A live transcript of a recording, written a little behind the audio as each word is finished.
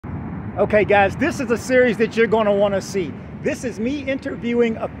Okay, guys, this is a series that you're going to want to see. This is me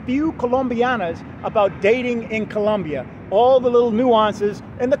interviewing a few Colombianas about dating in Colombia, all the little nuances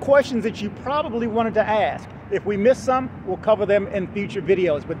and the questions that you probably wanted to ask. If we miss some, we'll cover them in future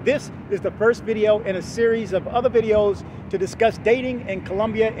videos. But this is the first video in a series of other videos to discuss dating in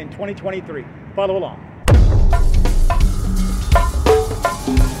Colombia in 2023. Follow along.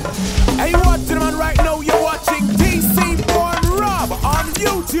 Hey, you watching, man? Right now you're watching DC Born Rob on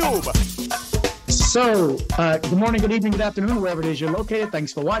YouTube. So, good morning, good evening, good afternoon, wherever it is you're located.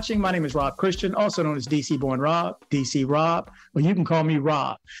 Thanks for watching. My name is Rob Christian, also known as DC Born Rob, DC Rob, or you can call me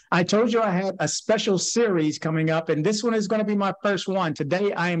Rob. I told you I had a special series coming up, and this one is going to be my first one.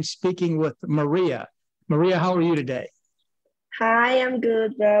 Today, I am speaking with Maria. Maria, how are you today? Hi, I'm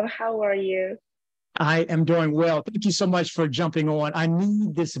good, Rob. How are you? I am doing well. Thank you so much for jumping on. I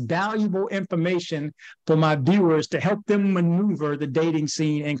need this valuable information for my viewers to help them maneuver the dating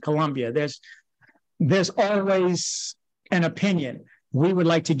scene in Colombia. There's always an opinion. We would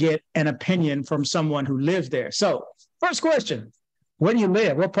like to get an opinion from someone who lives there. So, first question, where do you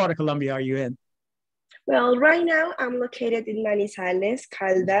live? What part of Colombia are you in? Well, right now I'm located in Manizales,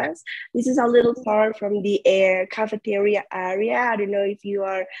 Caldas. This is a little far from the cafeteria area. I don't know if you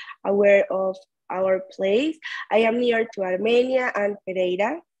are aware of our place. I am near to Armenia and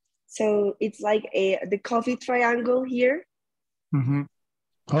Pereira. So it's like the coffee triangle here. Mm-hmm.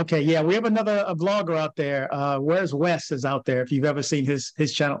 Okay, yeah, we have another vlogger out there. Where's Wes is out there, if you've ever seen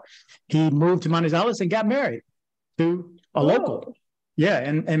his channel. He moved to Manizales and got married to a local. Yeah,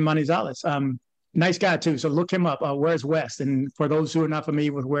 in Manizales. Nice guy too, so look him up. Where's Wes? And for those who are not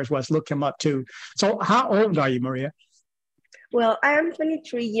familiar with Where's Wes, look him up too. So how old are you, Maria? Well, I am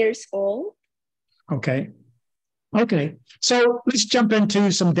 23 years old. Okay. So let's jump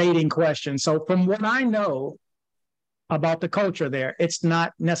into some dating questions. So from what I know about the culture there, it's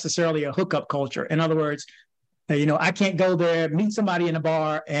not necessarily a hookup culture. In other words, I can't go there, meet somebody in a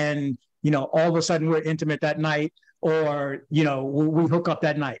bar, and all of a sudden we're intimate that night, or we hook up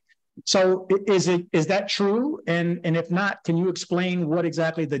that night. So is that true? And if not, can you explain what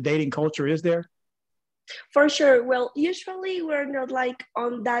exactly the dating culture is there? For sure. Well, usually we're not like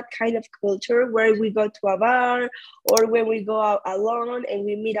on that kind of culture where we go to a bar or when we go out alone and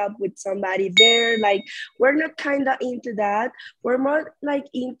we meet up with somebody there. Like, we're not kind of into that. We're more like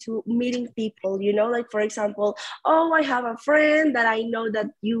into meeting people, like, for example, oh, I have a friend that I know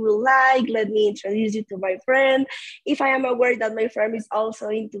that you will like. Let me introduce you to my friend. If I am aware that my friend is also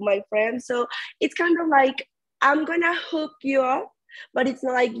into my friend. So it's kind of like, I'm going to hook you up, but it's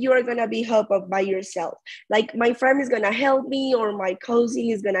not like you're gonna be helped up by yourself. Like, my friend is gonna help me, or my cousin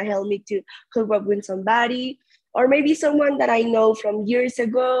is gonna help me to hook up with somebody, or maybe someone that I know from years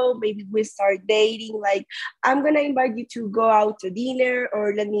ago. Maybe we start dating. Like, I'm gonna invite you to go out to dinner,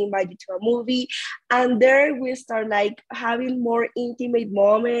 or let me invite you to a movie, and there we start like having more intimate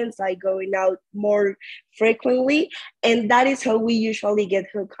moments, like going out more frequently, and that is how we usually get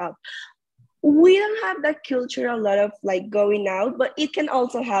hooked up. We don't have that culture a lot of like going out, but it can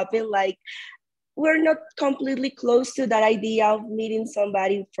also happen. Like, we're not completely close to that idea of meeting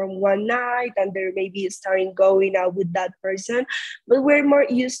somebody from one night and they're maybe starting going out with that person, but we're more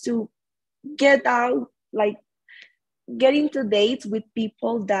used to get out, like get into dates with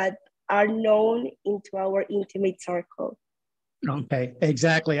people that are known into our intimate circle. Okay,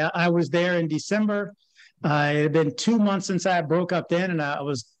 exactly. I was there in December. It had been 2 months since I broke up then, and I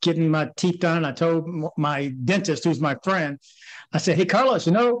was getting my teeth done. And I told my dentist, who's my friend, I said, hey, Carlos,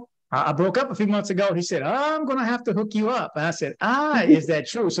 I broke up a few months ago. He said, I'm going to have to hook you up. And I said, is that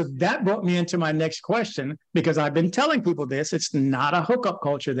true? So that brought me into my next question, because I've been telling people this. It's not a hookup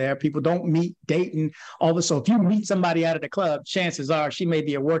culture there. People don't meet, dating. So if you meet somebody out at the club, chances are she may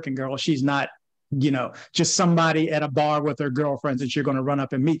be a working girl. She's not just somebody at a bar with her girlfriends that you're going to run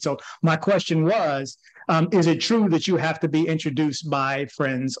up and meet. So my question was, is it true that you have to be introduced by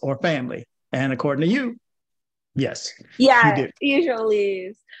friends or family? And according to you, yes. Yeah, you do. Usually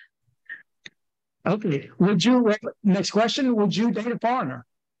is. Okay. Next question, would you date a foreigner?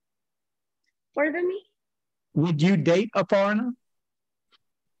 Pardon me? Would you date a foreigner?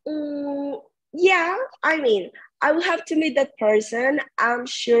 Yeah, I mean, I will have to meet that person. I'm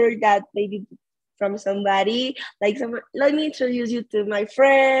sure that maybe from somebody, like someone, let me introduce you to my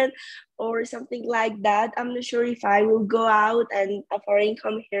friend or something like that. I'm not sure if I will go out and a foreign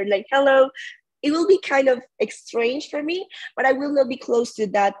come here like, hello. It will be kind of strange for me, but I will not be close to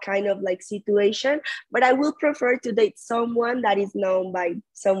that kind of like situation. But I will prefer to date someone that is known by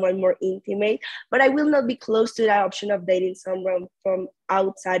someone more intimate, but I will not be close to that option of dating someone from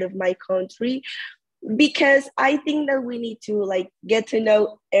outside of my country. because I think that we need to like get to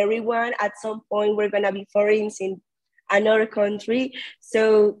know everyone. At some point, we're gonna be foreigners in another country,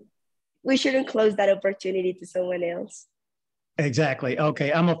 so we shouldn't close that opportunity to someone else. Exactly.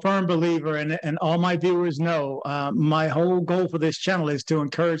 Okay. I'm a firm believer, and all my viewers know my whole goal for this channel is to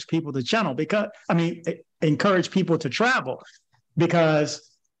encourage people to channel because, I mean, encourage people to travel because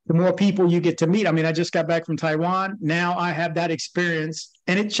the more people you get to meet. I mean, I just got back from Taiwan. Now I have that experience,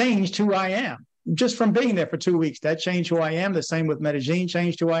 and it changed who I am just from being there for 2 weeks. That changed who I am. The same with Medellin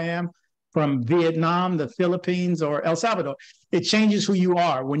changed who I am from Vietnam, the Philippines, or El Salvador. It changes who you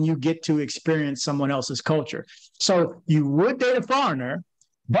are when you get to experience someone else's culture. So you would date a foreigner,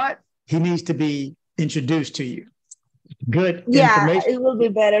 but he needs to be introduced to you. Good Yeah, information. it will be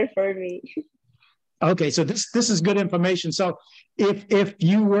better for me. Okay, so this is good information. So if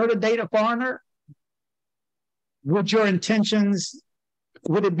you were to date a foreigner, would your intentions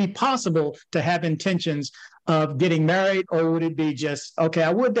would it be possible to have intentions of getting married, or would it be just okay?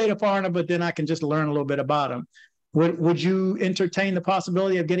 I would date a foreigner, but then I can just learn a little bit about him. Would you entertain the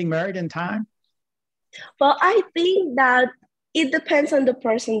possibility of getting married in time? Well, I think that it depends on the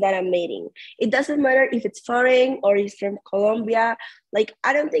person that I'm meeting. It doesn't matter if it's foreign or it's from Colombia. Like,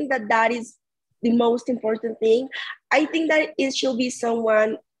 I don't think that that is the most important thing. I think that it should be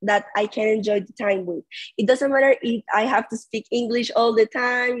someone that I can enjoy the time with. It doesn't matter if I have to speak English all the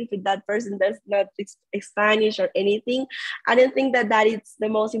time, if that person does not speak Spanish or anything. I don't think that that is the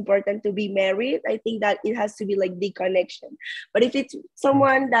most important to be married. I think that it has to be like the connection. But if it's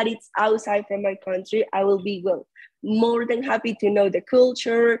someone that is outside from my country, I will be well more than happy to know the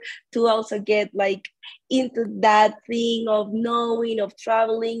culture, to also get like into that thing of knowing, of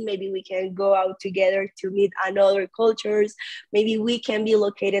traveling. Maybe we can go out together to meet another cultures. Maybe we can be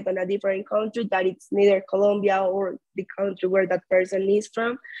located on a different country that it's neither Colombia or the country where that person is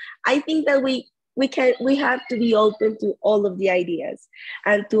from. I think that we have to be open to all of the ideas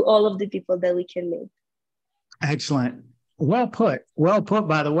and to all of the people that we can meet. Excellent. Well put. Well put,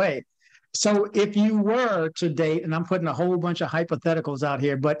 by the way. So if you were to date, and I'm putting a whole bunch of hypotheticals out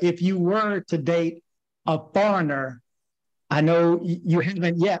here, but if you were to date a foreigner, I know you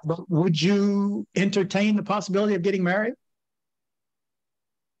haven't yet, but would you entertain the possibility of getting married?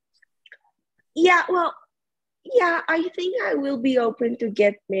 Yeah, well, yeah, I think I will be open to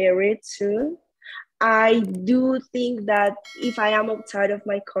get married soon. I do think that if I am outside of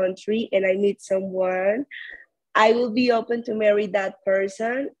my country and I meet someone, I will be open to marry that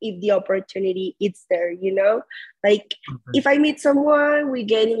person if the opportunity is there, you know? Like if I meet someone, we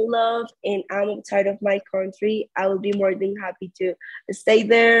get in love and I'm outside of my country, I will be more than happy to stay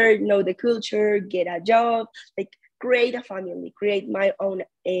there, know the culture, get a job, like create a family, create my own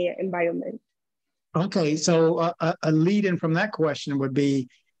environment. Okay, so a lead in from that question would be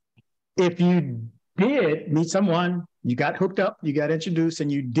if you did meet someone, you got hooked up, you got introduced,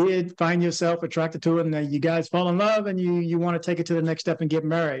 and you did find yourself attracted to it, and then you guys fall in love, and you want to take it to the next step and get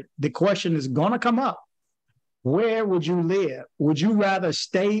married. The question is going to come up: where would you live? Would you rather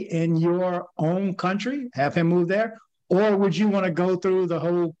stay in your own country, have him move there, or would you want to go through the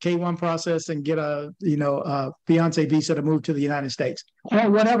whole K-1 process and get a fiance visa to move to the United States or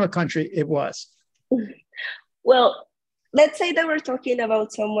whatever country it was? Well, let's say that we're talking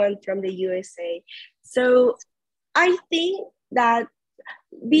about someone from the USA. So I think that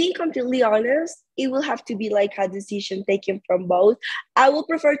being completely honest, it will have to be like a decision taken from both. I will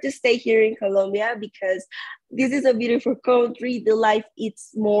prefer to stay here in Colombia because this is a beautiful country. The life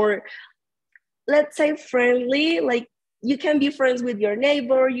it's more, let's say, friendly. Like you can be friends with your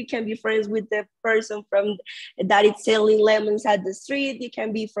neighbor, you can be friends with the person from that is selling lemons at the street, you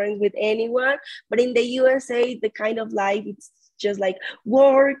can be friends with anyone. But in the USA, the kind of life it's just like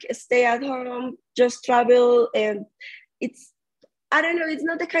work, stay at home, just travel, and it's I don't know, it's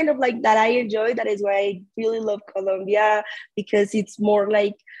not the kind of like that I enjoy. That is why I really love Colombia because it's more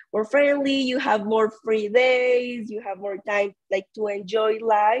like more friendly. You have more free days. You have more time like to enjoy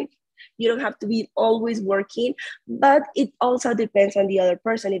life. You don't have to be always working, but it also depends on the other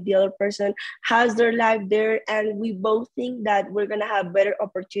person. If the other person has their life there and we both think that we're going to have better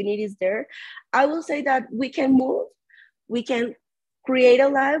opportunities there, I will say that we can move. We can create a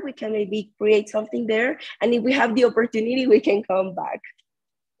life, we can maybe create something there. And if we have the opportunity, we can come back.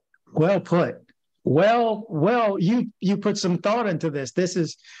 Well put. Well, you put some thought into this. This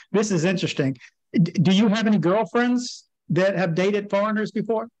is interesting. Do you have any girlfriends that have dated foreigners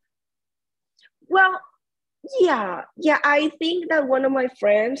before? Well, yeah. I think that one of my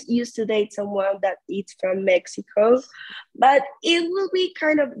friends used to date someone that is from Mexico, but it will be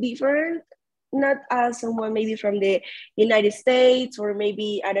kind of different. not as someone maybe from the United States, or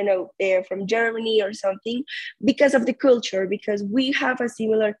maybe, I don't know, they're from Germany or something, because of the culture, because we have a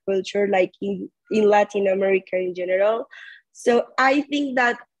similar culture like in Latin America in general. So I think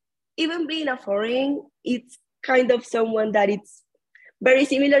that even being a foreign, it's kind of someone that it's very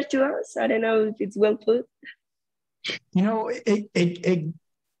similar to us. I don't know if it's well put. You know,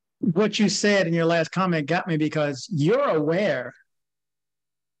 what you said in your last comment got me because you're aware.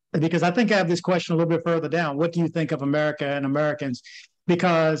 Because I think I have this question a little bit further down. What do you think of America and Americans?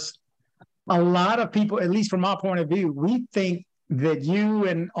 Because a lot of people, at least from our point of view, we think that you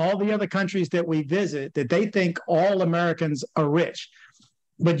and all the other countries that we visit, that they think all Americans are rich.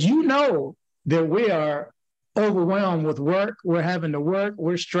 But you know that we are overwhelmed with work. We're having to work.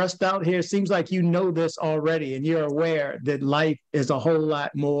 We're stressed out here. It seems like you know this already, and you're aware that life is a whole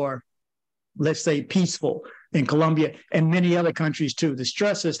lot more, let's say, peaceful in Colombia and many other countries too. The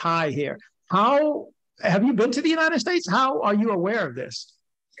stress is high here. How have you been to the United States? How are you aware of this?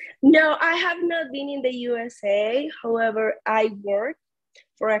 No, I have not been in the USA. However, I work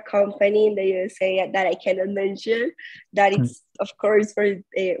for a company in the USA that I cannot mention, that it's of course for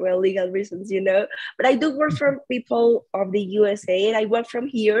well, legal reasons, you know. But I do work for people of the USA, and I work from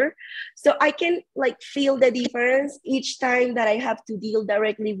here, so I can like feel the difference each time that I have to deal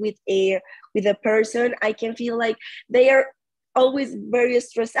directly with a person. I can feel like they are always very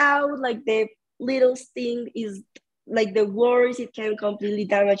stressed out. Like the little thing is like the worst, it can completely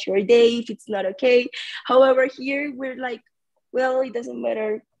damage your day if it's not okay. However, here we're like, well, it doesn't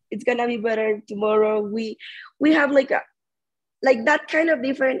matter, it's gonna be better tomorrow. We have like a like that kind of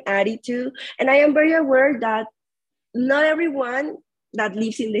different attitude. And I am very aware that not everyone that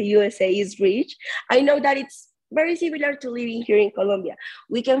lives in the USA is rich. I know that it's very similar to living here in Colombia.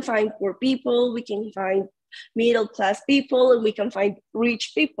 We can find poor people, we can find middle class people, and we can find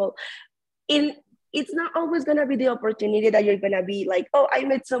rich people. In It's not always gonna be the opportunity that you're gonna be like, oh, I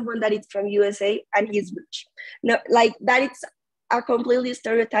met someone that is from USA and he's rich. No, like that it's a completely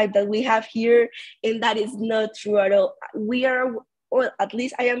stereotype that we have here, and that is not true at all. We are, or at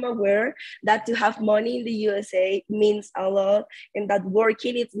least I am aware that to have money in the USA means a lot, and that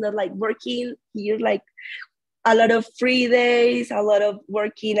working, it's not like working here, like a lot of free days, a lot of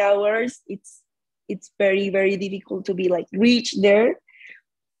working hours. It's very, very difficult to be like rich there.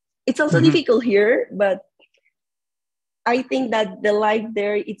 It's also difficult here, but I think that the life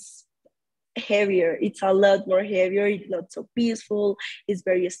there, it's heavier. It's a lot more heavier. It's not so peaceful. It's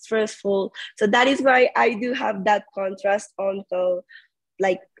very stressful. So that is why I do have that contrast on. So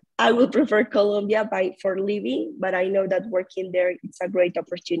like I would prefer Colombia for living, but I know that working there, it's a great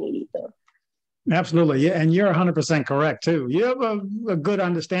opportunity though. Absolutely. Yeah. And you're 100% correct too. You have a good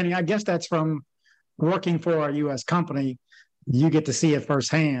understanding. I guess that's from working for a U.S. company. You get to see it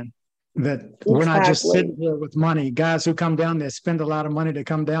firsthand that we're not just sitting here with money. Guys who come down there spend a lot of money to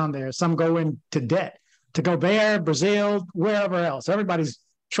come down there. Some go into debt to go there, Brazil, wherever else. Everybody's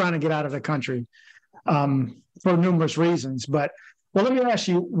trying to get out of the country for numerous reasons. But well, let me ask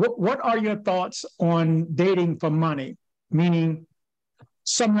you, what are your thoughts on dating for money? Meaning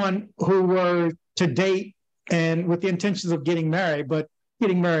someone who were to date and with the intentions of getting married, but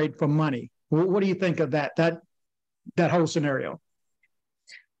getting married for money. What do you think of that whole scenario?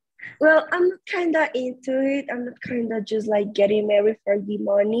 Well, I'm not kind of into it. I'm not kind of just like getting married for the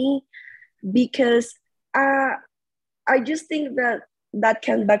money, because I just think that that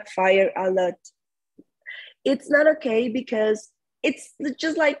can backfire a lot. It's not okay, because it's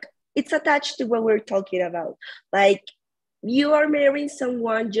just like it's attached to what we're talking about. Like you are marrying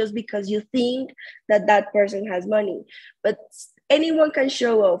someone just because you think that that person has money, but anyone can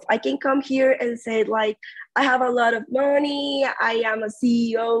show off. I can come here and say like, I have a lot of money, I am a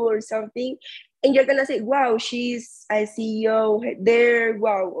CEO or something, and you're gonna say, wow, she's a CEO there,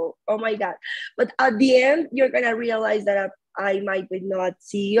 wow, oh my god. But at the end you're gonna realize that I might be not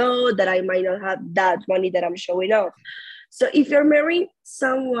CEO, that I might not have that money that I'm showing off. So if you're marrying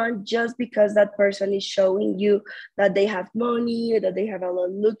someone just because that person is showing you that they have money, that they have a lot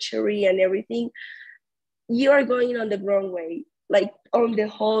of luxury and everything, you are going on the wrong way, like on the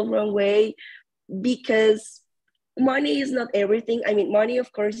whole wrong way, because money is not everything. I mean, money,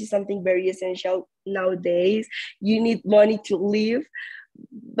 of course, is something very essential nowadays. You need money to live,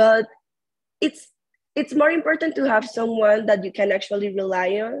 but it's it's more important to have someone that you can actually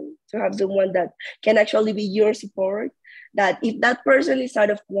rely on, to have someone that can actually be your support. That if that person is out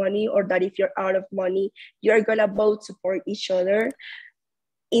of money, or that if you're out of money, you're gonna both support each other,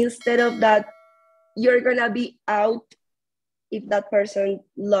 instead of that you're gonna be out if that person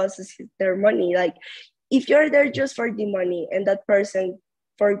loses their money. Like if you're there just for the money, and that person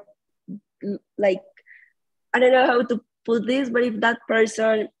for like, I don't know how to put this, but if that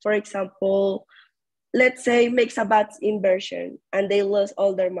person, for example, let's say makes a bad inversion and they lose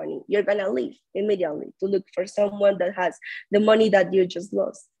all their money, you're gonna leave immediately to look for someone that has the money that you just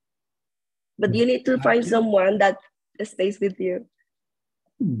lost. But you need to find someone that stays with you.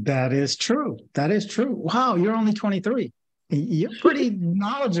 That is true. That is true. Wow, you're only 23. You're pretty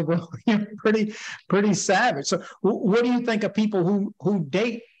knowledgeable. You're pretty savage. So, what do you think of people who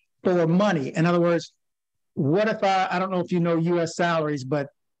date for money? In other words, what if I don't know if you know U.S. salaries, but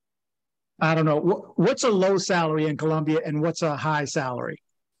I don't know what's a low salary in Colombia and what's a high salary?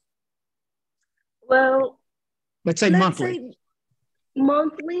 Well, Let's say let's monthly. say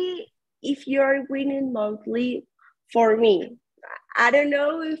monthly, if you're winning monthly, for me, I don't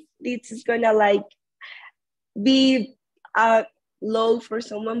know if this is gonna like be low for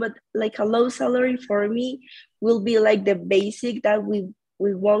someone, but like a low salary for me will be like the basic that we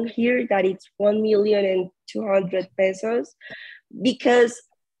want here, that it's 1,200,000 pesos. Because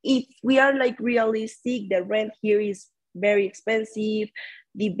if we are like realistic, the rent here is very expensive.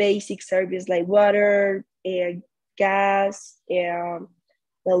 The basic service like water, gas, the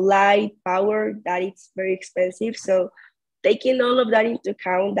light, power, that it's very expensive. So taking all of that into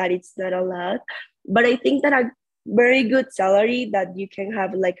account, that it's not a lot, but I think that a very good salary that you can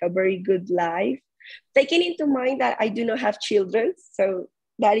have like a very good life, taking into mind that I do not have children, so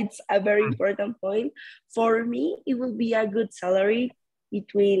that it's a very important point. For me, it will be a good salary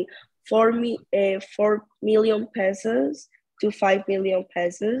between 4 million pesos to 5 million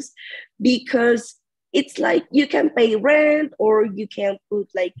pesos, because it's like you can pay rent, or you can put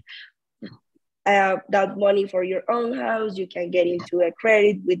like that money for your own house. You can get into a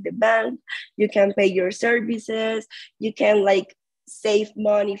credit with the bank. You can pay your services. You can like save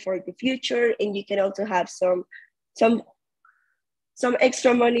money for the future, and you can also have some some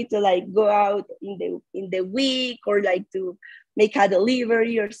extra money to like go out in the week, or like to make a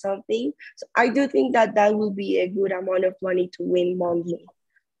delivery or something. So I do think that that will be a good amount of money to win monthly.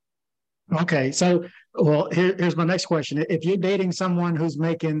 Okay, so well, here's my next question. If you're dating someone who's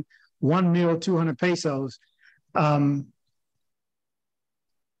making 1,200,000 pesos, um,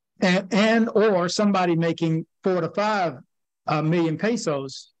 and or somebody making 4 to 5 million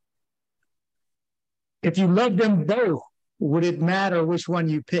pesos, if you love them both, would it matter which one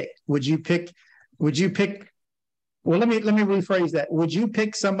you pick? Would you pick? Well, let me rephrase that. Would you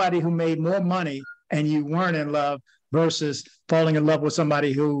pick somebody who made more money and you weren't in love versus falling in love with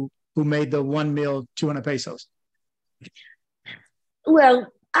somebody who made the 1,200,000 pesos?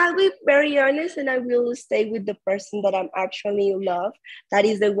 Well, I'll be very honest, and I will stay with the person that I'm actually in love. That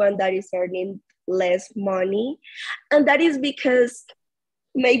is the one that is earning less money. And that is because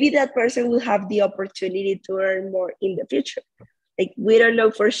maybe that person will have the opportunity to earn more in the future. Like, we don't know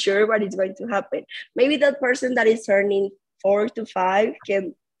for sure what is going to happen. Maybe that person that is earning 4 to 5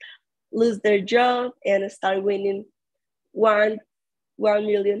 can lose their job and start winning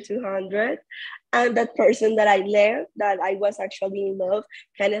 1,200,000, and that person that I left, that I was actually in love,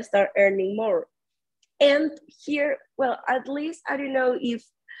 kind of start earning more. And here, well, at least I don't know if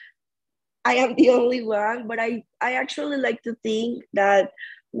I am the only one, but I actually like to think that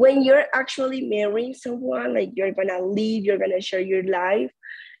when you're actually marrying someone, like you're gonna live, you're gonna share your life,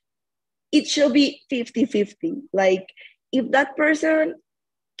 it should be 50-50. Like, if that person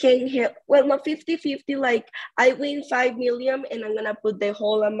can help, well, not 50-50, like I win 5 million and I'm gonna put the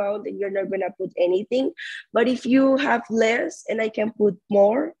whole amount and you're not gonna put anything. But if you have less and I can put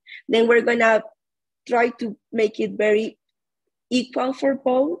more, then we're gonna try to make it very equal for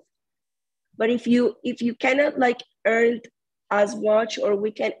both. But if you cannot like earn as much, or we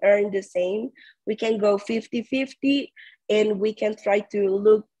can earn the same, we can go 50-50, and we can try to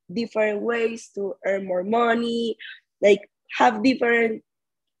look different ways to earn more money, like have different,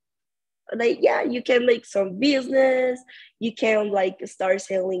 like, yeah, you can make some business, you can like start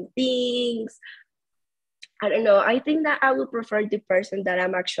selling things. I don't know, I think that I would prefer the person that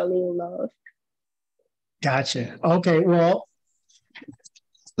I'm actually in love. Gotcha. Okay, well,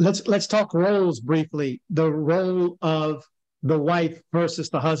 let's talk roles briefly. The role of the wife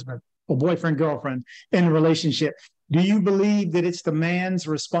versus the husband, or boyfriend, girlfriend in a relationship. Do you believe that it's the man's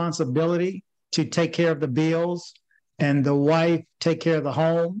responsibility to take care of the bills and the wife take care of the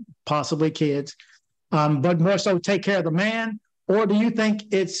home, possibly kids, but more so take care of the man? Or do you think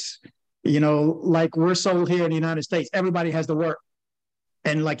it's, like we're sold here in the United States, everybody has to work?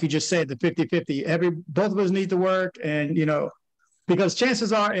 And like you just said, the 50-50, both of us need to work. And, because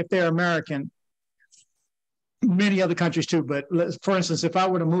chances are, if they're American, many other countries too, but for instance, if I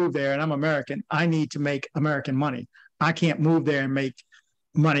were to move there and I'm American, I need to make American money. I can't move there and make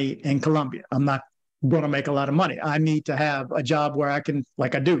money in Colombia. I'm not going to make a lot of money. I need to have a job where I can,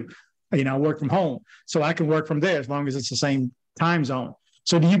 like I do, work from home. So I can work from there as long as it's the same time zone.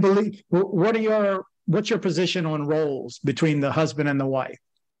 So do you believe, what's your position on roles between the husband and the wife?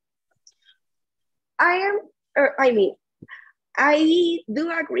 I am, I mean, I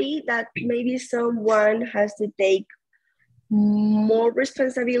do agree that maybe someone has to take more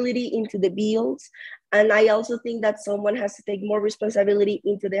responsibility into the bills. And I also think that someone has to take more responsibility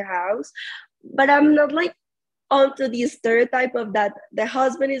into the house. But I'm not like onto the stereotype of that the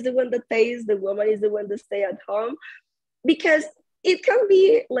husband is the one that pays, the woman is the one that stay at home, because it can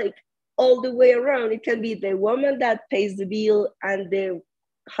be like all the way around. It can be the woman that pays the bill and the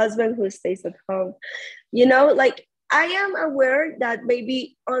husband who stays at home. Like I am aware that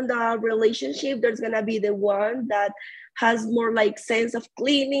maybe on the relationship, there's gonna be the one that has more like sense of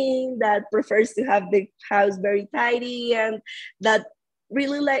cleaning, that prefers to have the house very tidy, and that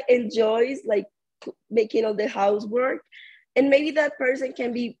really like enjoys like making all the housework. And maybe that person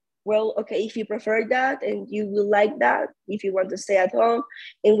can be, well, okay, if you prefer that and you will like that, if you want to stay at home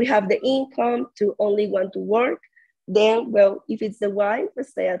and we have the income to only want to work, then, well, if it's the wife,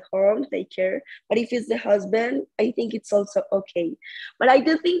 stay at home, take care. But if it's the husband, I think it's also okay. But I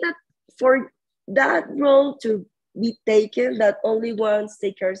do think that for that role to be taken, that only one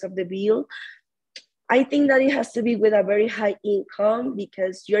takes care of the bill, I think that it has to be with a very high income,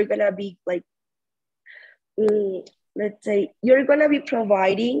 because you're gonna be like, let's say you're gonna be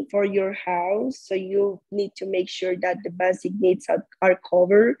providing for your house, so you need to make sure that the basic needs are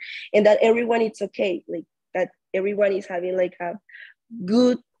covered, and that everyone is okay, like that everyone is having like a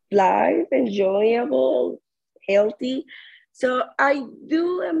good life, enjoyable, healthy. So I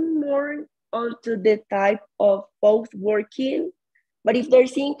do am more onto the type of both working, but if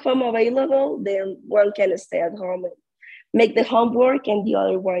there's income available, then one can stay at home and make the homework, and the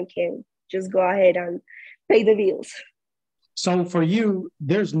other one can just go ahead and pay the bills. So for you,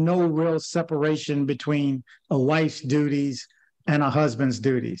 there's no real separation between a wife's duties and a husband's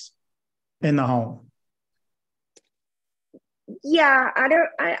duties in the home. Yeah,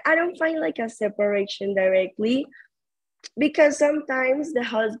 I don't find like a separation directly, because sometimes the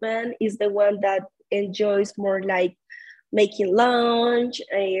husband is the one that enjoys more like making lunch,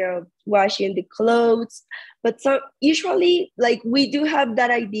 washing the clothes. But some usually, like we do have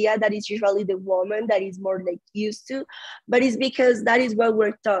that idea that it's usually the woman that is more like used to, but it's because that is what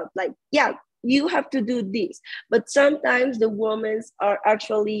we're taught. Like, yeah, you have to do this. But sometimes the women are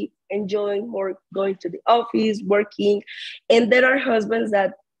actually enjoying more going to the office, working, and there are husbands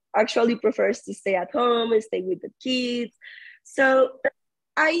that actually prefers to stay at home and stay with the kids. So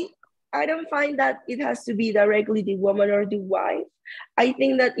I I don't find that it has to be directly the woman or the wife. I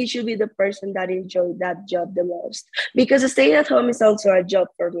think that it should be the person that enjoyed that job the most, because staying at home is also a job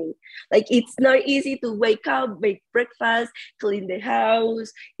for me. Like it's not easy to wake up, make breakfast, clean the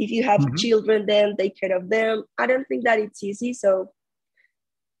house. If you have Mhm. children, then take care of them. I don't think that it's easy. So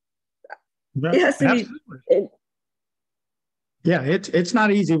Yeah, it has to be. absolutely. Yeah, it's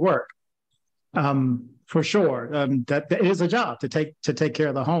not easy work. For sure. That is a job to take care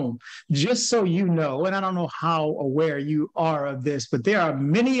of the home. Just so you know, and I don't know how aware you are of this, but there are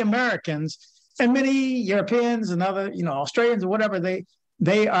many Americans and many Europeans and other, Australians or whatever,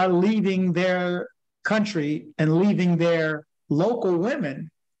 they are leaving their country and leaving their local women.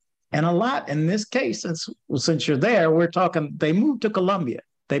 And a lot in this case, since you're there, we're talking they moved to Colombia,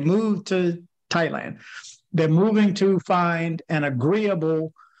 they moved to Thailand. They're moving to find an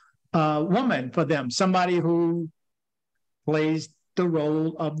agreeable woman for them, somebody who plays the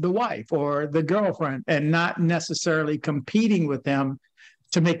role of the wife or the girlfriend and not necessarily competing with them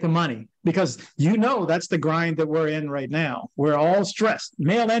to make the money. Because that's the grind that we're in right now. We're all stressed,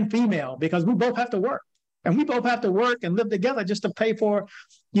 male and female, because we both have to work. And we both have to work and live together just to pay for,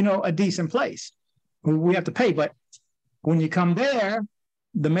 a decent place. We have to pay. But when you come there,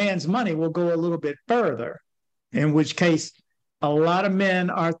 the man's money will go a little bit further, in which case a lot of men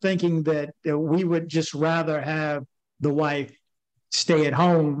are thinking that we would just rather have the wife stay at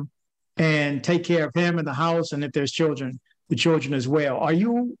home and take care of him in the house. And if there's children, the children as well. Are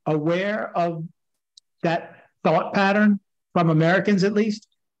you aware of that thought pattern from Americans, at least?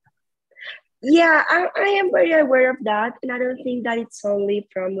 Yeah, I am very aware of that, and I don't think that it's only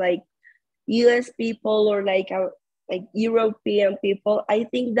from like US people or like European people. I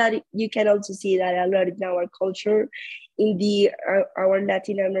think that you can also see that a lot in our culture, in the our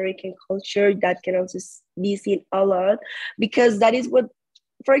Latin American culture, that can also be seen a lot, because that is what,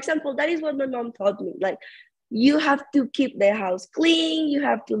 for example, that is what my mom taught me. Like, you have to keep the house clean, you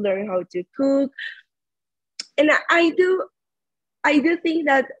have to learn how to cook, and I do I do think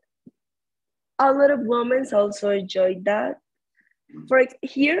that a lot of women also enjoy that.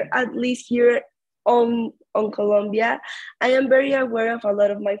 Here, at least here on Colombia, I am very aware of a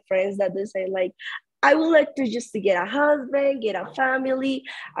lot of my friends that they say like, I would like to just to get a husband, get a family.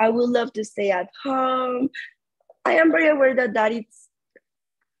 I would love to stay at home. I am very aware that it's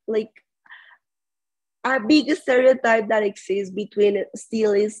like a big stereotype that exists between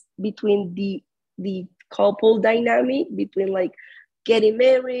still is between the couple dynamic between like getting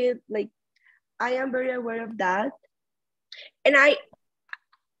married. Like I am very aware of that, and I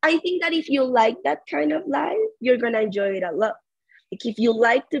think that if you like that kind of life, you're gonna enjoy it a lot. Like if you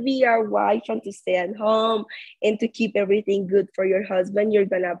like to be a wife and to stay at home and to keep everything good for your husband, you're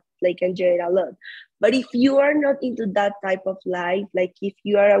gonna like enjoy it a lot. But if you are not into that type of life, like if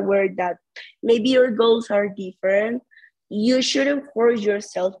you are aware that maybe your goals are different, you shouldn't force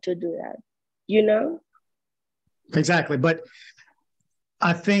yourself to do that, you know? Exactly. But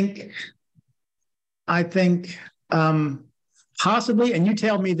I think, I think possibly, and you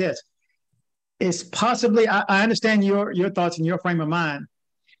tell me this, is possibly, I understand your thoughts and your frame of mind,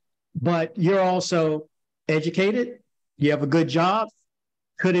 but you're also educated, you have a good job.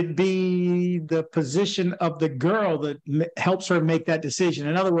 Could it be the position of the girl that helps her make that decision?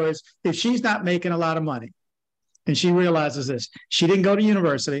 In other words, if she's not making a lot of money and she realizes this, she didn't go to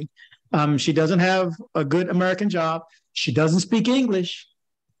university, she doesn't have a good American job, she doesn't speak English,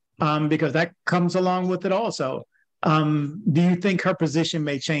 because that comes along with it also. Do you think her position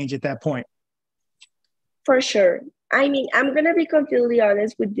may change at that point? For sure. I mean, I'm gonna be completely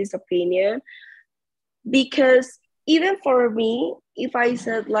honest with this opinion because even for me, if I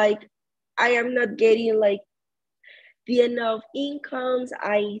said like I am not getting like the enough incomes,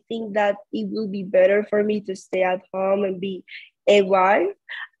 I think that it will be better for me to stay at home and be a wife.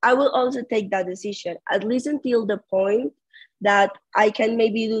 I will also take that decision, at least until the point that I can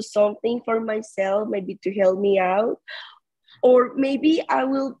maybe do something for myself, maybe to help me out, or maybe I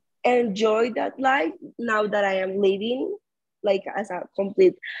will enjoy that life now that I am living like as a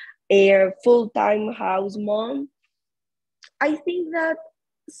complete a full-time house mom. I think that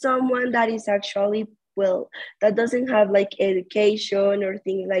someone that is actually well that doesn't have like education or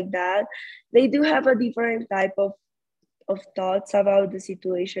things like that, they do have a different type of thoughts about the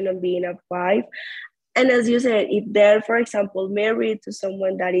situation of being a wife. And as you said, if they're, for example, married to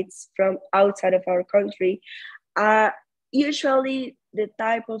someone that is from outside of our country, uh, usually the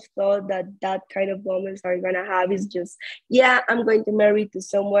type of thought that that kind of women are gonna have is just, yeah, I'm going to marry to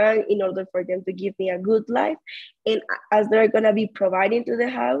someone in order for them to give me a good life, and as they're gonna be providing to the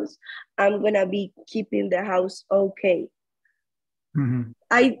house, I'm gonna be keeping the house okay. Mm-hmm.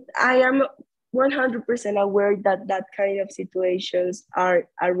 I am 100% aware that that kind of situations are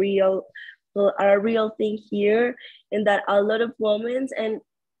a real are a real thing here, and that a lot of women and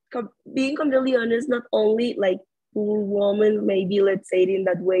being completely honest, not only like women, maybe let's say it in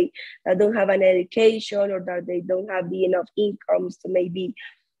that way, that don't have an education or that they don't have the enough incomes to maybe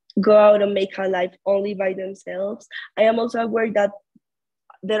go out and make a life only by themselves. I am also aware that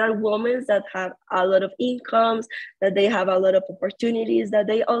there are women that have a lot of incomes, that they have a lot of opportunities, that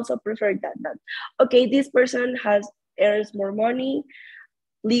they also prefer that okay, this person has earns more money,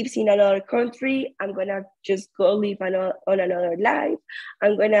 lives in another country, I'm gonna just go live on another life,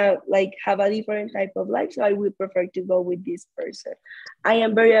 I'm gonna like have a different type of life, so I would prefer to go with this person. I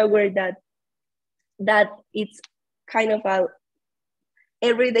am very aware that it's kind of a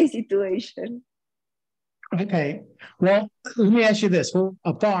everyday situation. Okay. Well, let me ask you this. For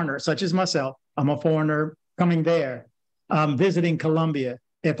a foreigner such as myself, I'm a foreigner coming there, visiting Colombia.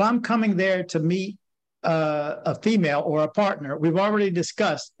 If I'm coming there to meet a female or a partner, we've already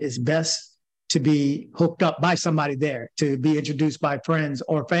discussed it's best to be hooked up by somebody there, to be introduced by friends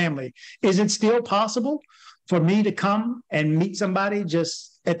or family. Is it still possible for me to come and meet somebody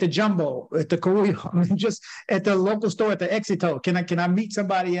just at the Jumbo, at the Carrillo, just at the local store, at the Exito? Can I meet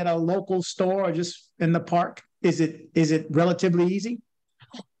somebody at a local store or just in the park? Is it relatively easy?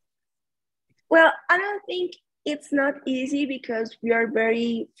 Well, I don't think it's not easy because we are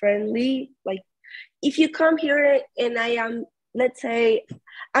very friendly. Like if you come here and I am, let's say,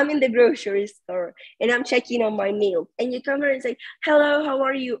 I'm in the grocery store and I'm checking on my meal, and you come here and say, "Hello, how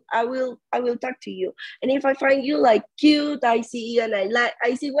are you?" I will talk to you. And if I find you like cute, I see you and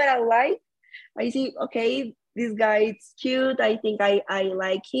I see what I like. I see, okay, this guy is cute. I think I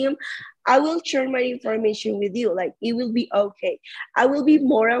like him. I will share my information with you. Like it will be okay. I will be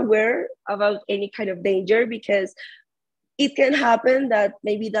more aware about any kind of danger because it can happen that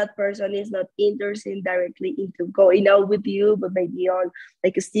maybe that person is not interested directly into going out with you, but maybe on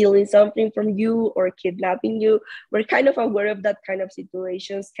like stealing something from you or kidnapping you. We're kind of aware of that kind of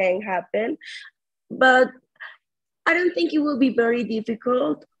situations can happen, but I don't think it will be very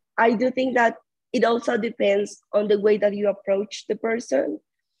difficult. I do think that it also depends on the way that you approach the person.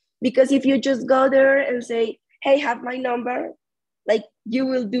 Because if you just go there and say, hey, have my number, like you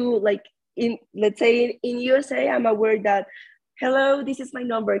will do like in, let's say in USA, I'm aware that, hello, this is my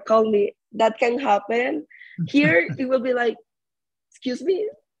number, call me. That can happen. Here, it will be like, excuse me,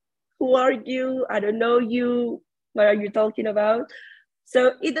 who are you? I don't know you. What are you talking about?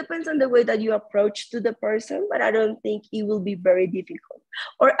 So it depends on the way that you approach to the person, but I don't think it will be very difficult.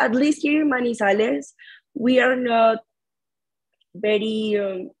 Or at least here in Manizales, we are not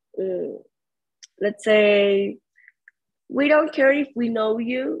very, let's say, we don't care if we know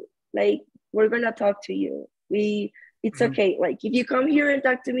you, like we're gonna talk to you. It's okay. Like if you come here and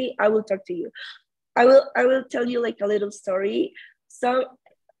talk to me, I will talk to you. I will tell you like a little story. So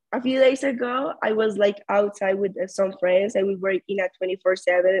a few days ago, I was like outside with some friends and we were in a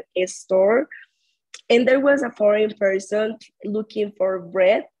 24/7 store. And there was a foreign person looking for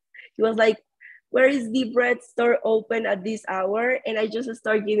bread. He was like, where is the bread store open at this hour? And I just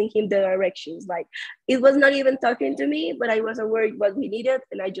started giving him the directions. Like it was not even talking to me, but I was aware what we needed.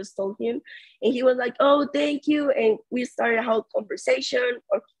 And I just told him, and he was like, oh, thank you. And we started a whole conversation.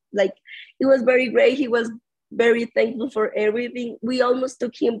 Or like, it was very great. He was very thankful for everything. We almost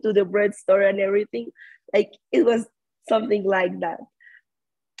took him to the bread store and everything. Like it was something like that.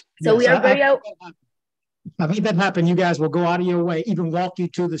 So yes, we are very out. I've had that happen. You guys will go out of your way, even walk you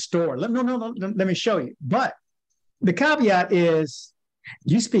to the store. No, let me show you. But the caveat is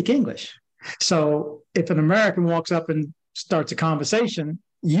you speak English. So if an American walks up and starts a conversation,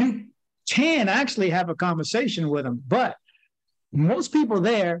 you can actually have a conversation with them. But most people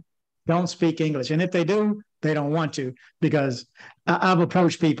there don't speak English. And if they do, they don't want to, because I've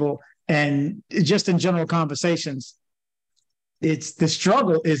approached people and just in general conversations, it's the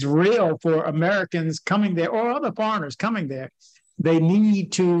struggle is real for Americans coming there or other foreigners coming there. They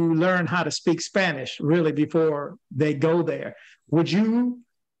need to learn how to speak Spanish really before they go there. Would you,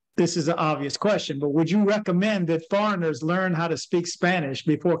 this is an obvious question, but would you recommend that foreigners learn how to speak Spanish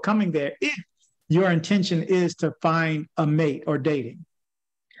before coming there if your intention is to find a mate or dating?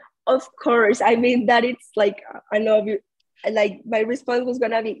 Of course. I mean, that it's like an obvious, like my response was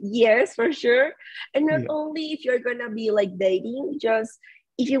gonna be yes, for sure. And not only if you're gonna be like dating, just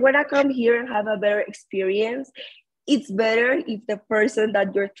if you wanna come here and have a better experience, it's better if the person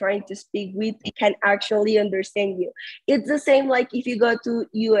that you're trying to speak with can actually understand you. It's the same like if you go to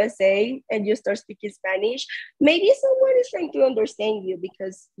USA and you start speaking Spanish, maybe someone is trying to understand you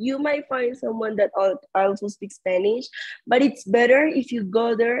because you might find someone that also speaks Spanish, but it's better if you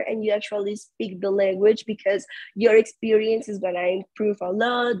go there and you actually speak the language because your experience is gonna improve a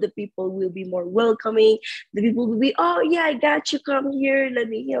lot. The people will be more welcoming. The people will be, oh yeah, I got you, come here, let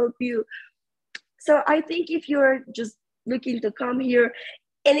me help you. So I think if you're just looking to come here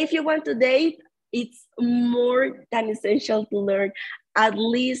and if you want to date, it's more than essential to learn at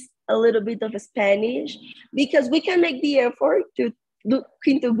least a little bit of Spanish because we can make the effort to look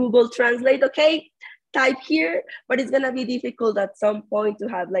into Google Translate, okay, type here, but it's gonna be difficult at some point to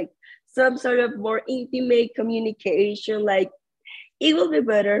have like some sort of more intimate communication. Like it will be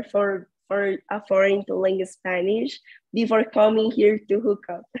better for a foreign to learn Spanish before coming here to hook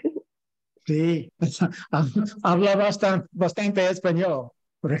up. Sí, habla bastante español.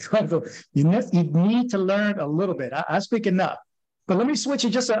 Recuerdo, you need to learn a little bit. I speak enough. But let me switch it,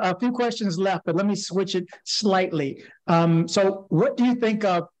 just a few questions left, but let me switch it slightly. So what do you think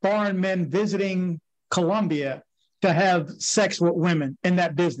of foreign men visiting Colombia to have sex with women in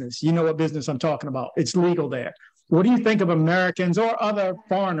that business? You know what business I'm talking about. It's legal there. What do you think of Americans or other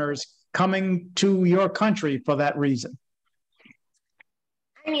foreigners coming to your country for that reason?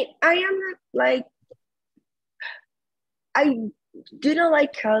 I mean, I am not like, I do not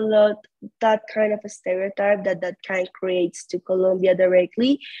like a lot that kind of a stereotype that kind of creates to Colombia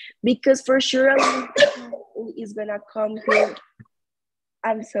directly, because for sure a lot of people is gonna come here.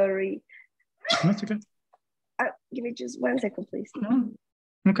 I'm sorry. That's okay. Give me just 1 second, please.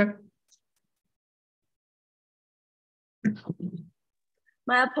 Okay.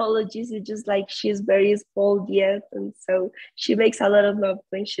 My apologies. It's just like she's very spoiled yet, and so she makes a lot of love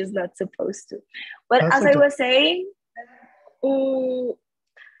when she's not supposed to. But as I was saying,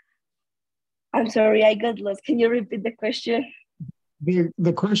 I'm sorry, I got lost. Can you repeat the question?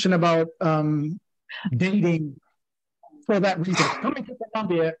 The question about dating for that reason. Coming to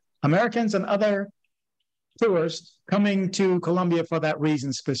Colombia, Americans and other tourists coming to Colombia for that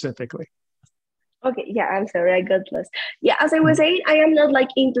reason specifically? Okay, yeah, I'm sorry, I got lost. Yeah, as I was saying, I am not like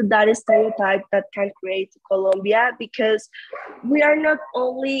into that stereotype that can create Colombia, because we are not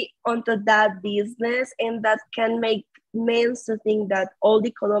only onto that business, and that can make men to think that all the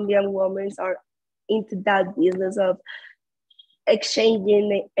Colombian women are into that business of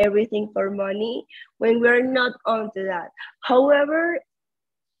exchanging everything for money, when we're not onto that. However,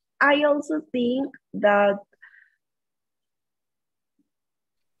 I also think that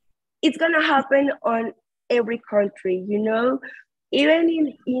it's gonna happen on every country, you know. Even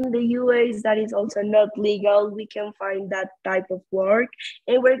in the US, that is also not legal, we can find that type of work,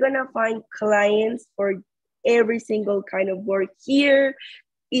 and we're gonna find clients for every single kind of work here,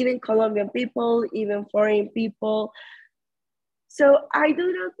 even Colombian people, even foreign people. So I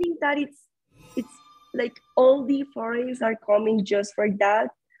do not think that it's like all the foreigners are coming just for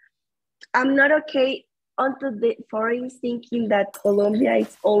that. I'm not okay onto the foreigners thinking that Colombia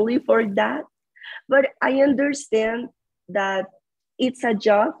is only for that, but I understand that it's a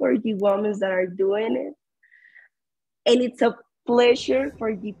job for the women that are doing it, and it's a pleasure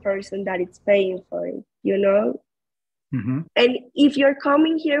for the person that is paying for it, you know. Mm-hmm. And if you're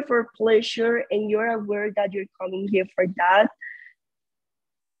coming here for pleasure and you're aware that you're coming here for that,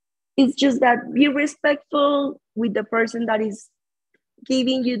 it's just that be respectful with the person that is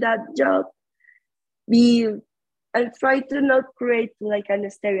giving you that job. Be and try to not create like an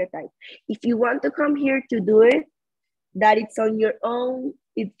stereotype. If you want to come here to do it, that it's on your own,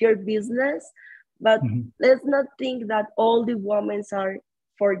 it's your business. But let's not think that all the women are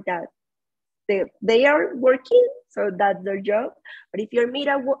for that. They are working, so that's their job. But if you're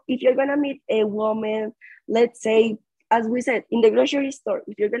gonna meet a woman, let's say, as we said, in the grocery store,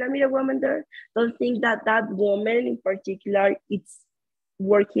 if you're gonna meet a woman there, don't think that that woman in particular is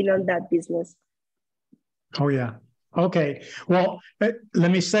working on that business. Oh, yeah. Okay. Well, let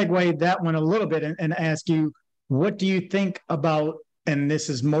me segue that one a little bit and ask you, what do you think about, and this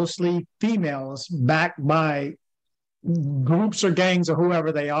is mostly females backed by groups or gangs or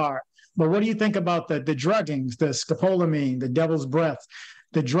whoever they are, but what do you think about the druggings, the scopolamine, the devil's breath,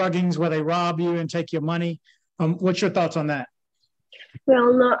 the druggings where they rob you and take your money? What's your thoughts on that?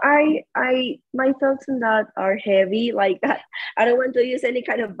 Well, no, my thoughts on that are heavy. Like, I don't want to use any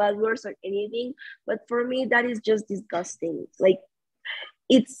kind of bad words or anything, but for me, that is just disgusting. Like,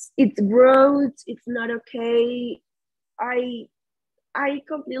 it's gross. It's not okay. I I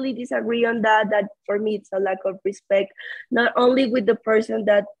completely disagree on that. That for me, it's a lack of respect, not only with the person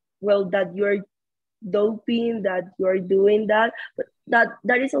that, well, that you're doping, that you're doing that, but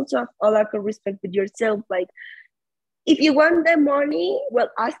that is also a lack of respect with yourself. Like, if you want the money, well,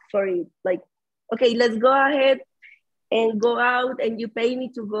 ask for it. Like, okay, let's go ahead and go out, and you pay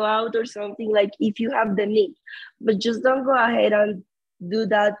me to go out or something, like if you have the need. But just don't go ahead and do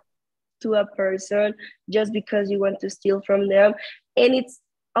that to a person just because you want to steal from them. And it's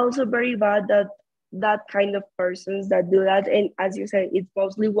also very bad that that kind of persons that do that, and as you said, it's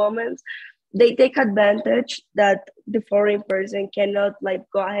mostly women, they take advantage that the foreign person cannot like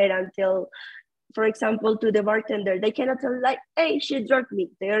go ahead and tell, for example, to the bartender, they cannot tell like, hey, she drugged me.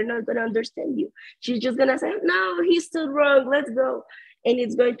 They are not gonna understand you. She's just gonna say, no, he's still wrong, let's go. And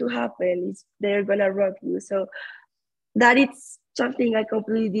it's going to happen. They're gonna rob you. So that is something I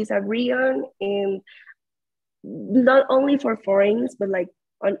completely disagree on. And not only for foreigners, but like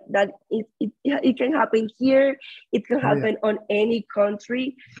on that it can happen here, it can happen on any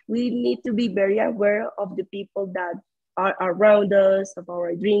country. We need to be very aware of the people that are around us, of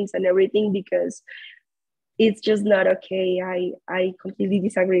our drinks and everything, because it's just not okay. I completely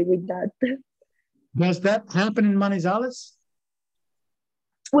disagree with that. Does that happen in Manizales?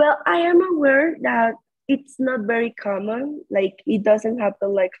 Well, I am aware that it's not very common. Like, it doesn't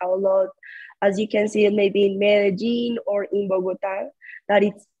happen like a lot as you can see it maybe in Medellin or in Bogota, that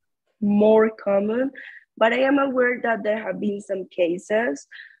it's more common. But I am aware that there have been some cases.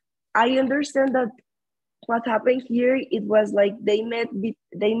 I understand that what happened here, it was like they met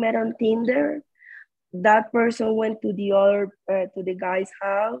on Tinder. That person went to the guy's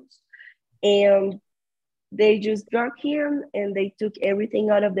house, and they just drug him and they took everything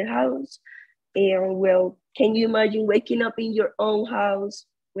out of the house. And well, can you imagine waking up in your own house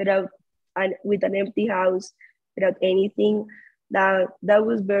with an empty house, without anything? That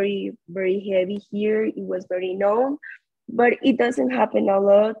was very, very heavy here. It was very known, but it doesn't happen a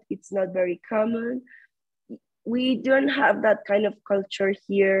lot. It's not very common. We don't have that kind of culture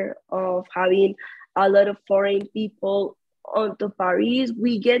here of having a lot of foreign people onto Paris.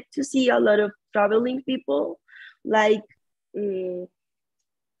 We get to see a lot of traveling people, like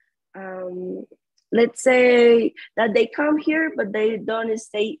let's say that they come here, but they don't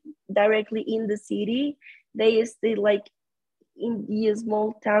stay directly in the city. They stay like in the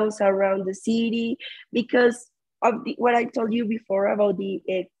small towns around the city because of what I told you before about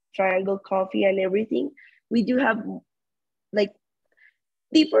the triangle coffee and everything. We do have like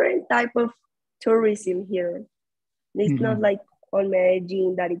different type of tourism here. It's not Mhm. like on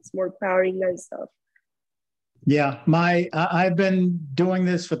Medellin that it's more powering and stuff. Yeah, I've been doing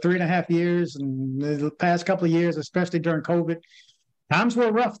this for 3.5 years, and the past couple of years, especially during COVID, times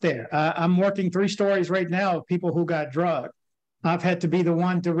were rough there. I'm working 3 stories right now of people who got drugged. I've had to be the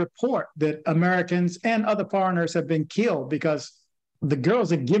one to report that Americans and other foreigners have been killed because the girls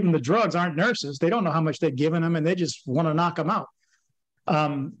that give them the drugs aren't nurses. They don't know how much they're giving them, and they just want to knock them out.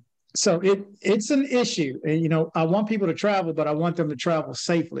 Um, so it's an issue, and I want people to travel, but I want them to travel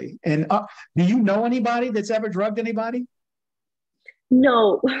safely. And do you know anybody that's ever drugged anybody?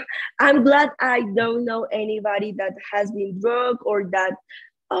 No, I'm glad I don't know anybody that has been drugged or that,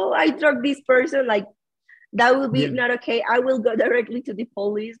 oh, I drugged this person. Like, that would be Yeah. not okay. I will go directly to the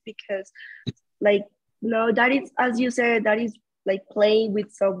police because, like, no, that is, as you said, that is like playing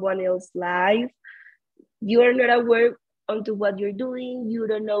with someone else's life. You are not aware onto what you're doing. You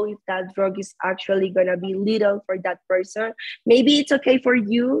don't know if that drug is actually gonna be legal for that person. Maybe it's okay for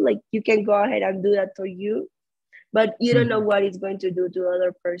you, like you can go ahead and do that for you, but you don't know Mhm. what it's going to do to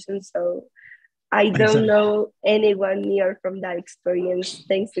other person. So I don't Exactly. know anyone near from that experience,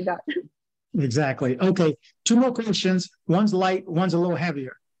 thanks to that. Exactly. Okay. 2 more questions. One's light, one's a little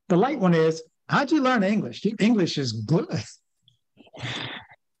heavier. The light one is, how'd you learn English? Your English is good.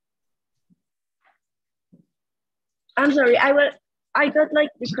 I'm sorry, I got like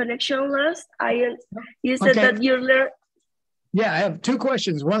the connection lost. I You said Okay. that you learn. Yeah, I have 2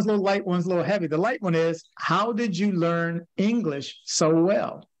 questions. One's a little light, one's a little heavy. The light one is, how did you learn English so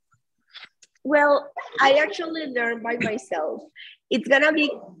well? Well, I actually learned by myself. It's gonna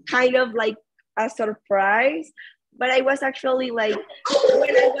be kind of like a surprise, but I was actually like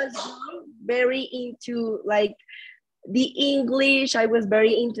when I was young, very into like the English. I was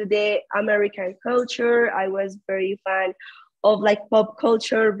very into the American culture. I was very fan of like pop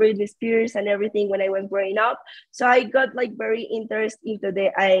culture, Britney Spears, and everything when I was growing up. So I got like very interested into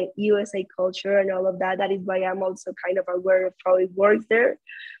the USA culture and all of that. That is why I'm also kind of aware of how it works there.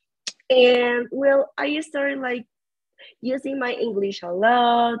 And well, I started like using my English a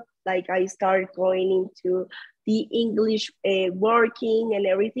lot. Like I started going into the English working and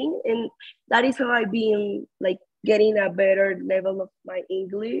everything, and that is how I've been like getting a better level of my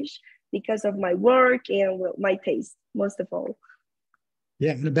English because of my work and well, my taste most of all.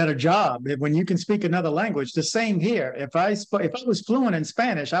 Yeah, and a better job. When you can speak another language, the same here. If I was fluent in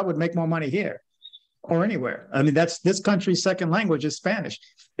Spanish, I would make more money here or anywhere. I mean, that's this country's second language is Spanish.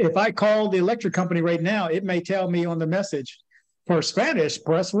 If I call the electric company right now, it may tell me on the message, for Spanish,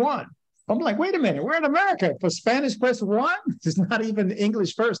 press one. I'm like, wait a minute, we're in America. For Spanish, press one. It's not even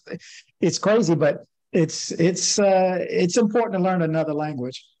English first. It's crazy, but it's important to learn another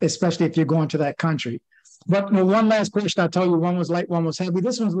language, especially if you're going to that country. But one last question. I told you one was light, one was heavy.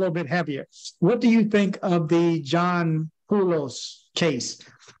 This one's a little bit heavier. What do you think of the John Poulos case?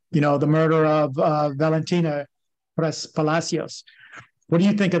 The murder of Valentina Palacios. What do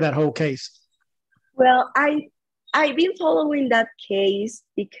you think of that whole case? Well, I've been following that case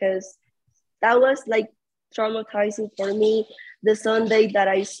because that was like traumatizing for me the Sunday that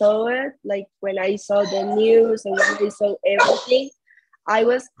I saw it. Like when I saw the news and when I saw everything, I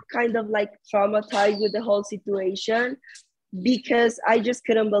was kind of like traumatized with the whole situation because I just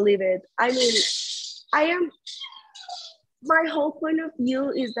couldn't believe it. I mean, I am my whole point of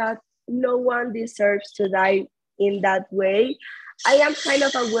view is that no one deserves to die in that way. I am kind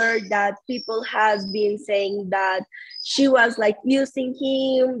of aware that people has been saying that she was like using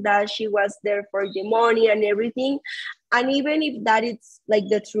him, that she was there for the money and everything. And even if that is like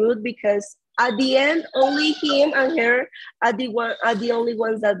the truth, because at the end, only him and her are the only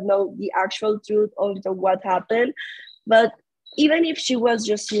ones that know the actual truth of what happened. But even if she was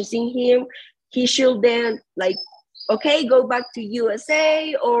just using him, he should then like okay, go back to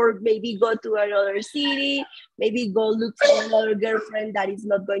USA or maybe go to another city, maybe go look for another girlfriend that is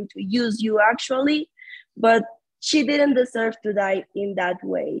not going to use you actually. But she didn't deserve to die in that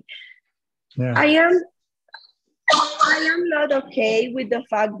way. Yeah. I am I am not okay with the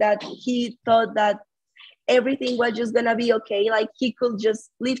fact that he thought that everything was just gonna be okay. Like he could just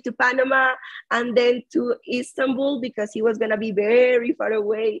leave to Panama and then to Istanbul because he was gonna be very far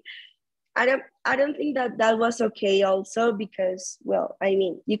away. I don't think that that was okay also because well I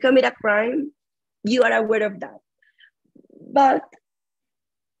mean you commit a crime, you are aware of that, but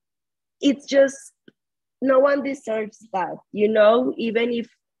it's just no one deserves that, you know, even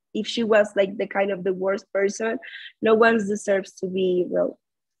if she was like the kind of the worst person, no one deserves to be, well,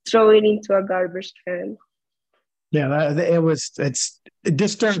 thrown into a garbage can. Yeah, it's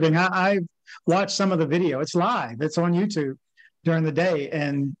disturbing. I watched some of the video. It's live. It's on YouTube during the day,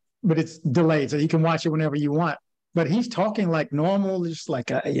 but it's delayed, so you can watch it whenever you want. But he's talking like normal, just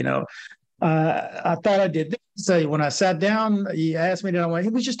like I thought I did this. So when I sat down, he asked me that I went.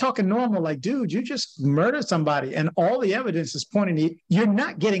 He was just talking normal, like, dude, you just murdered somebody, and all the evidence is pointing to you. You're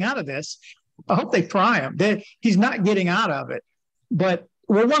not getting out of this. I hope they try him. He's not getting out of it. But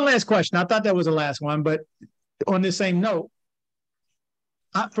well, one last question. I thought that was the last one, but on the same note,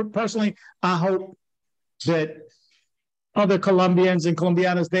 personally, I hope that other Colombians and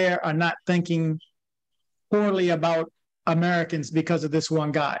Colombianas there are not thinking poorly about Americans because of this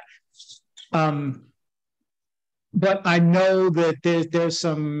one guy. But I know that there's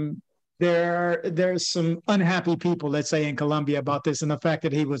some unhappy people, let's say, in Colombia about this, and the fact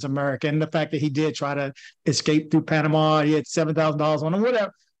that he was American, the fact that he did try to escape through Panama, he had $7,000 on him,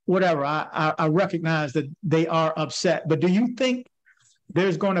 whatever. I recognize that they are upset. But do you think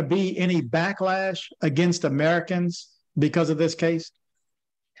there's going to be any backlash against Americans because of this case?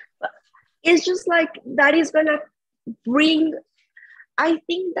 It's just like that is going to bring, I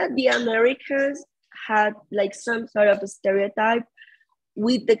think that the Americans had like some sort of a stereotype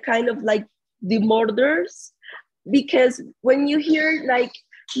with the kind of like the murders, because when you hear like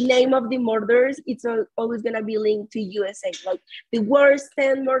name of the murders, it's always gonna be linked to USA, like the worst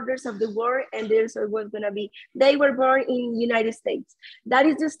 10 murders of the world, and there's always gonna be they were born in United States. That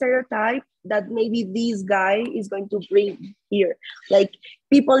is the stereotype that maybe this guy is going to bring here. Like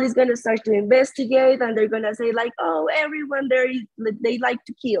people is gonna start to investigate, and they're gonna say like, oh, everyone there is, they like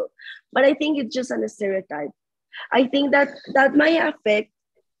to kill. But I think it's just a stereotype. I think that might affect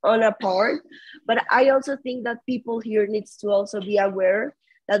on a part, but I also think that people here needs to also be aware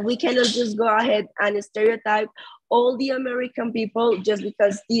that we cannot just go ahead and stereotype all the American people just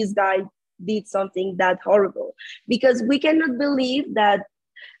because this guy did something that horrible. Because we cannot believe that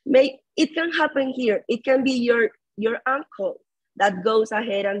it can happen here. It can be your uncle that goes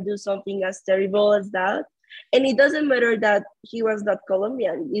ahead and do something as terrible as that. And it doesn't matter that he was not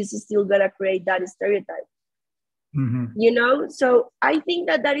Colombian. He's still gonna create that stereotype. Mm-hmm. You know? So I think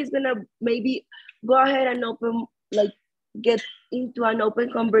that is gonna maybe go ahead and get into an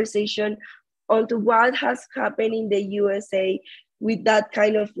open conversation onto what has happened in the USA with that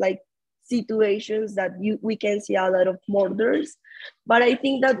kind of like situations that we can see a lot of murders. But I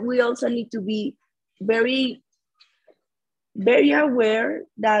think that we also need to be very, very aware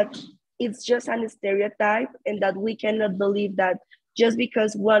that it's just a stereotype, and that we cannot believe that just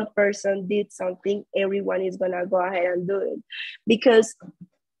because one person did something, everyone is gonna go ahead and do it. Because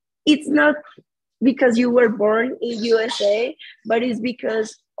it's not because you were born in USA, but it's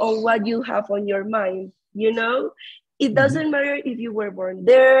because of what you have on your mind, you know? It doesn't matter if you were born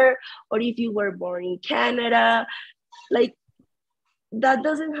there or if you were born in Canada. Like, that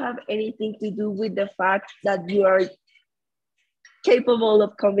doesn't have anything to do with the fact that you are capable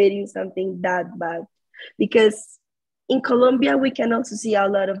of committing something that bad. Because in Colombia, we can also see a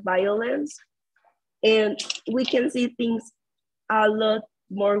lot of violence, and we can see things a lot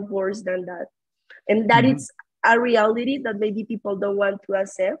more worse than that. And that it's a reality that maybe people don't want to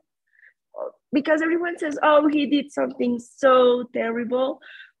accept, because everyone says, oh, he did something so terrible.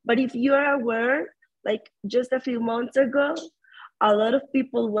 But if you are aware, like just a few months ago, a lot of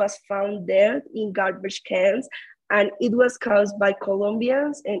people was found dead in garbage cans, and it was caused by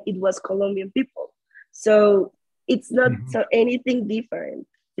Colombians, and it was Colombian people. So it's not anything different.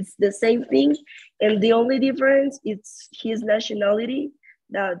 It's the same thing. And the only difference is his nationality,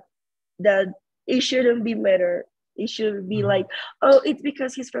 that it shouldn't be matter. It should be like, oh, it's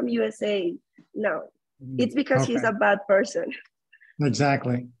because he's from USA. No, it's because he's a bad person.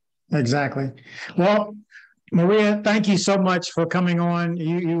 Exactly. Well, Maria, thank you so much for coming on.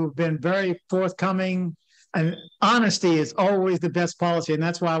 You've been very forthcoming, and honesty is always the best policy. And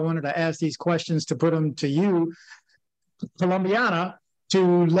that's why I wanted to ask these questions, to put them to you, Colombiana,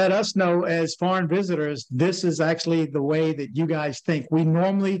 to let us know as foreign visitors, this is actually the way that you guys think. We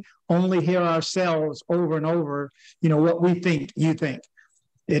normally only hear ourselves over and over, what we think you think.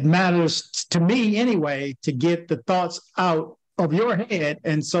 It matters to me anyway to get the thoughts out of your head,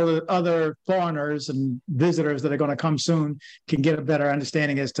 and so that other foreigners and visitors that are going to come soon can get a better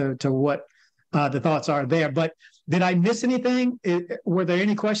understanding as to what the thoughts are there. But did I miss anything? Were there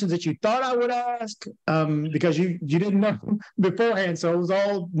any questions that you thought I would ask? Because you didn't know beforehand, so it was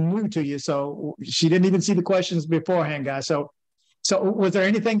all new to you. So she didn't even see the questions beforehand, guys. So So was there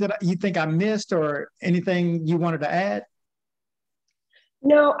anything that you think I missed or anything you wanted to add?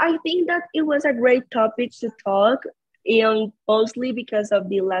 No, I think that it was a great topic to talk, and mostly because of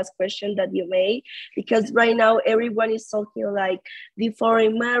the last question that you made. Because right now everyone is talking like the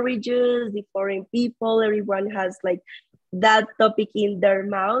foreign marriages, the foreign people. Everyone has like that topic in their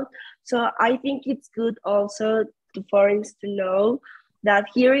mouth. So I think it's good also to foreigners to know that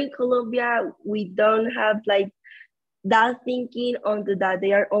here in Colombia we don't have like that thinking on that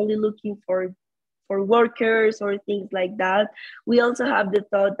they are only looking for workers or things like that. We also have the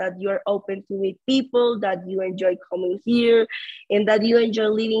thought that you're open to meet people, that you enjoy coming here, and that you enjoy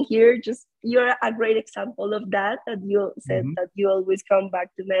living here. Just you're a great example of that, that you said that you always come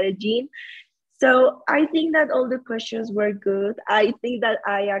back to Medellin. So I think that all the questions were good. I think that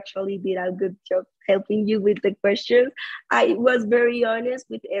I actually did a good job helping you with the questions. I was very honest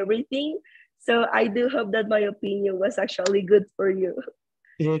with everything. So I do hope that my opinion was actually good for you.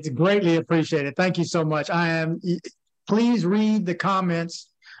 It's greatly appreciated. Thank you so much. Please read the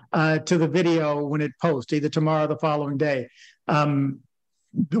comments to the video when it posts, either tomorrow or the following day.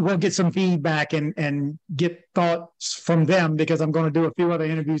 We'll get some feedback and get thoughts from them, because I'm going to do a few other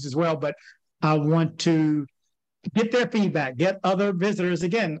interviews as well. But I want to get their feedback, get other visitors.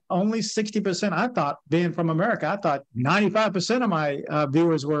 Again, only 60%. I thought, being from America, I thought 95% of my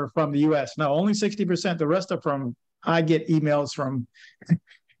viewers were from the US. No, only 60%. The rest are from, I get emails from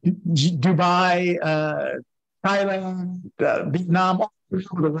Dubai, Thailand, Vietnam.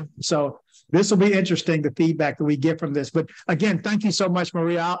 So this will be interesting, the feedback that we get from this. But again, thank you so much,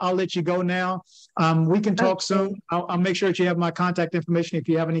 Maria. I'll let you go now. We can talk soon. I'll make sure that you have my contact information. If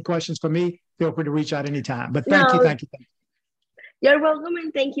you have any questions for me, feel free to reach out anytime. But thank you. You're welcome,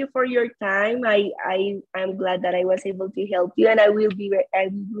 and thank you for your time. I'm glad that I was able to help you, and I will be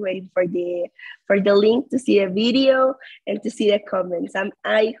waiting for the link to see a video and to see the comments.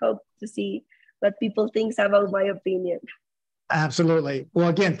 I hope to see what people think about my opinion. Absolutely. Well,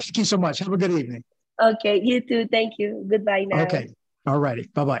 again, thank you so much. Have a good evening. Okay, you too. Thank you. Goodbye now. Okay. All righty.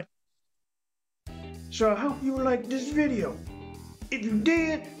 Bye-bye. So I hope you liked this video. If you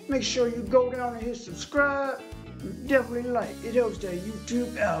did, make sure you go down and hit subscribe. Definitely like. It helps that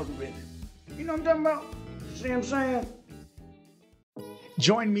YouTube algorithm. You know what I'm talking about? See what I'm saying?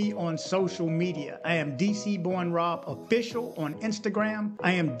 Join me on social media. I am DC Born Rob Official on Instagram.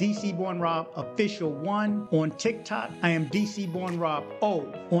 I am DC Born Rob Official 1 on TikTok. I am DC Born Rob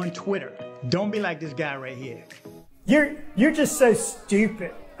O on Twitter. Don't be like this guy right here. You're just so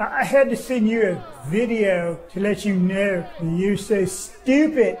stupid. I had to send you a video to let you know you're so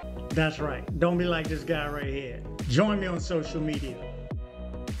stupid. That's right. Don't be like this guy right here. Join me on social media.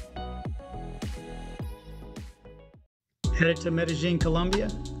 Headed to Medellin, Colombia?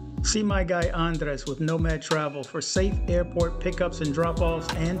 See my guy Andres with Nomad Travel for safe airport pickups and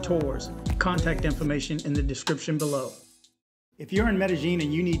drop-offs and tours. Contact information in the description below. If you're in Medellin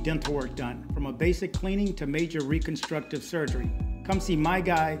and you need dental work done, from a basic cleaning to major reconstructive surgery, come see my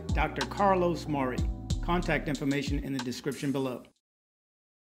guy, Dr. Carlos Mori. Contact information in the description below.